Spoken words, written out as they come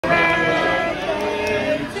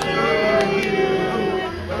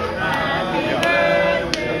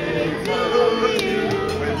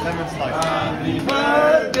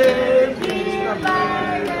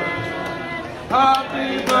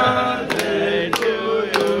Happy birthday to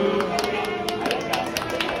you.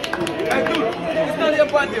 Hey, dude, it's not your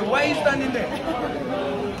birthday. Why are you standing there?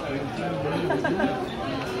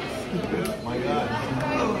 My God.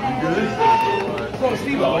 You good? Go,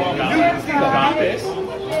 Steve. You got this. Do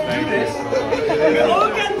this.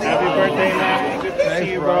 Happy birthday, man. Good to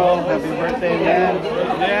see you, bro. Happy birthday, man.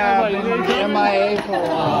 Yeah, I've been MIA for a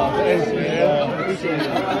while. Thanks, man. Appreciate it.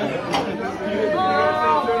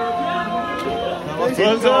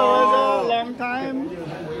 What's up? Long time?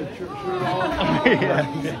 Yeah.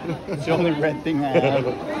 It's the only red thing I have.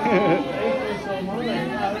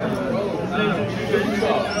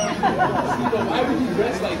 Why would you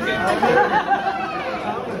dress like that?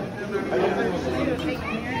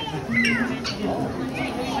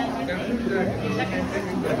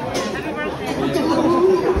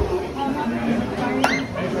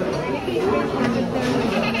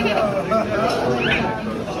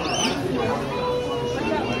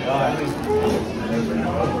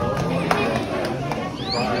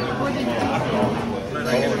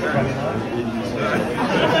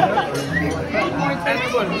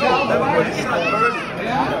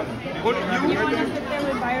 You want to sit there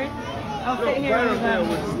with Byron? I'll sit here with him.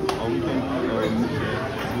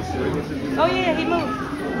 Oh yeah, he moved.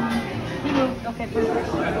 He moved. Okay, perfect.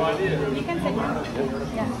 You can sit down.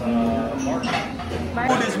 Yeah.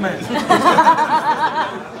 Who this man?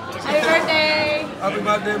 Happy birthday! Happy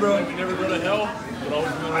birthday, bro. We never go to hell, but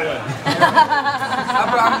always go away.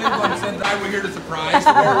 I'm going to send that. We're here to surprise.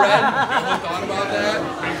 We're red. Anyone thought about that?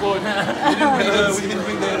 We didn't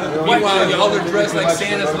bring the meanwhile, y'all are dressed like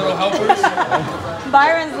Santa's little helpers.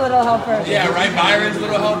 Byron's little helper. Yeah, right? Byron's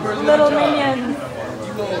little helpers. Little minions.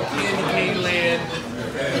 You little candy cane land.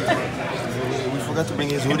 We forgot to bring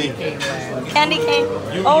his hoodie. Candy cane.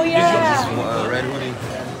 Oh yeah. Red hoodie.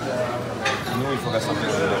 I know we forgot something.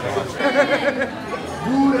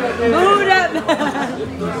 Boot up.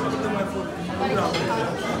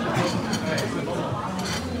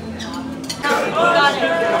 I'm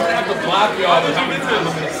gonna have to block y'all with how many times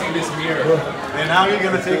I'm gonna see this mirror. And now you're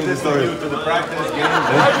gonna take this to the practice game. I'm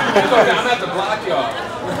gonna have to block y'all.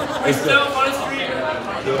 It's still on the street.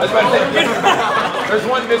 That's what I said. There's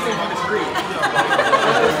one missing from the street.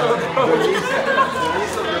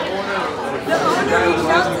 The owner reached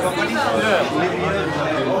out to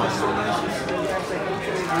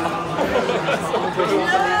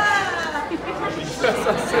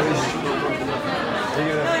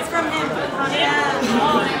No, it's from him. Yeah.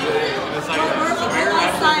 It's like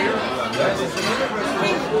last time.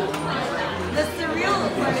 The surreal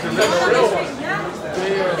one.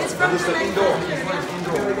 Yeah. It's from the next door.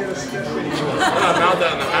 I'm not about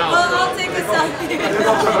that in the house. Well, I'll take a selfie.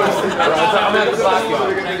 I'm gonna block y'all.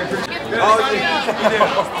 Oh, yeah.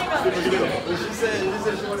 She said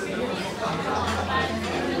she wanted to know.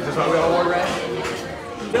 Is this why we all wore red?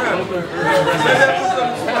 Yeah.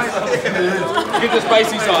 Get the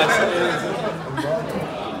spicy sauce.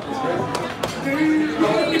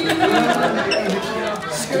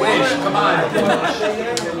 Squish, come on.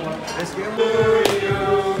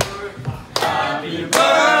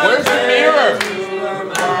 Where's the mirror?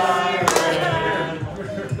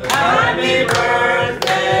 Happy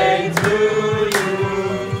birthday to you.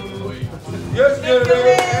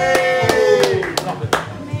 Yesterday.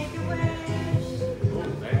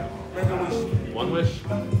 One wish.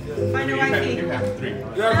 Find a wifey. You have three.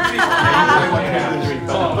 You have three.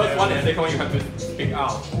 First one is they call you have to speak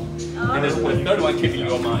out. And this the third one keeping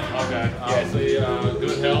you on mind. Okay. Obviously,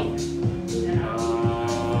 good health.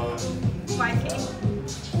 Wifey.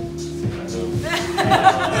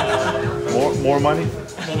 More money?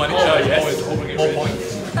 More money. Yes. More points.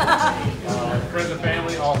 Friends and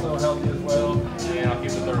family also healthy as well. And I'll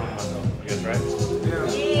keep the third one to myself. I guess, right?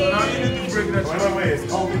 Yeah. Now you need to break that. Wait, it's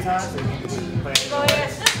COVID time. Go ahead.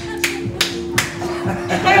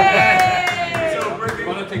 Hey! So, I'm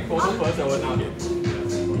going to take photos first, I will not get.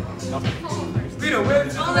 Peter, where?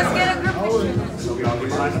 Oh, let's get a group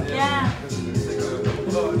picture. Yeah.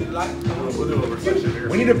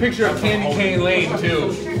 We need a picture of Candy Cane Lane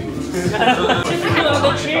too. Hey,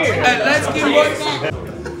 let's get one.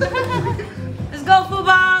 Let's go,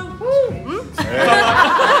 Fubang.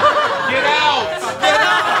 Get out! Get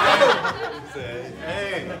out!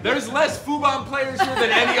 There's less Fubon players here than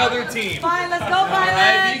any other team. Fine, let's go, Alright,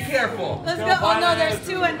 Pilots. be careful. Let's go. Oh no, there's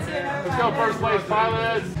 2 and 2. Let's go first place,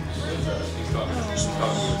 pilots.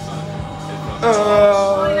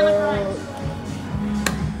 Oh, you're gonna cry.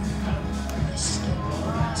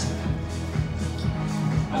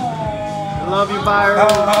 Love you, Byron. I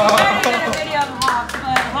did a video of Hops,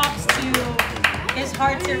 but Hops too is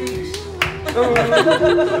hard to reach.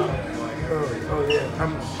 Oh yeah.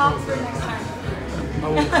 Talk for next time. Why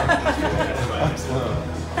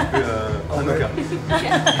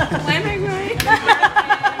am I crying?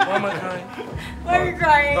 Why am I crying? Why are you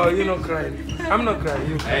crying? Oh, you're not crying. I'm not crying.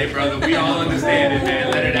 You cry. Hey, brother, we all understand it,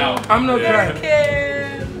 man. Let it out. I'm not crying.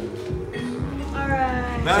 Okay.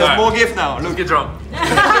 Alright. Now there's more gift now. Look, Get drunk.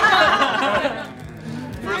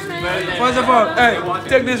 First of all, hey,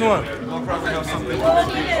 take this one. We'll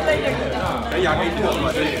eat it later.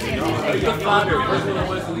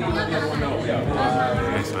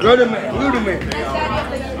 Rudiment.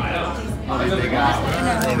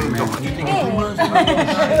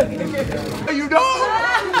 You don't?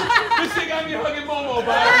 This shit got me hugging Momo,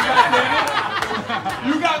 Byron.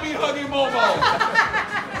 You got me hugging Momo.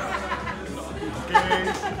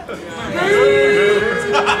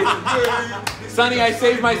 Sonny, I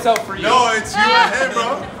saved myself for you. no, it's you and him,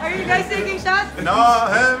 bro. Are you guys taking shots? No,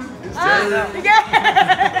 him. It's Together.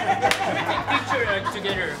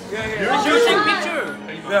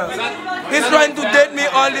 Yeah. He's trying to date me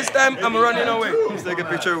all this time. I'm running away. Let's take a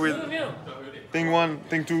picture with thing 1,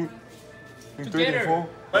 thing 2, thing 3, thing 4.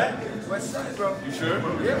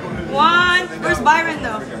 One. Where's Byron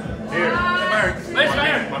though? Where's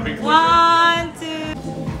Byron? 1, 2.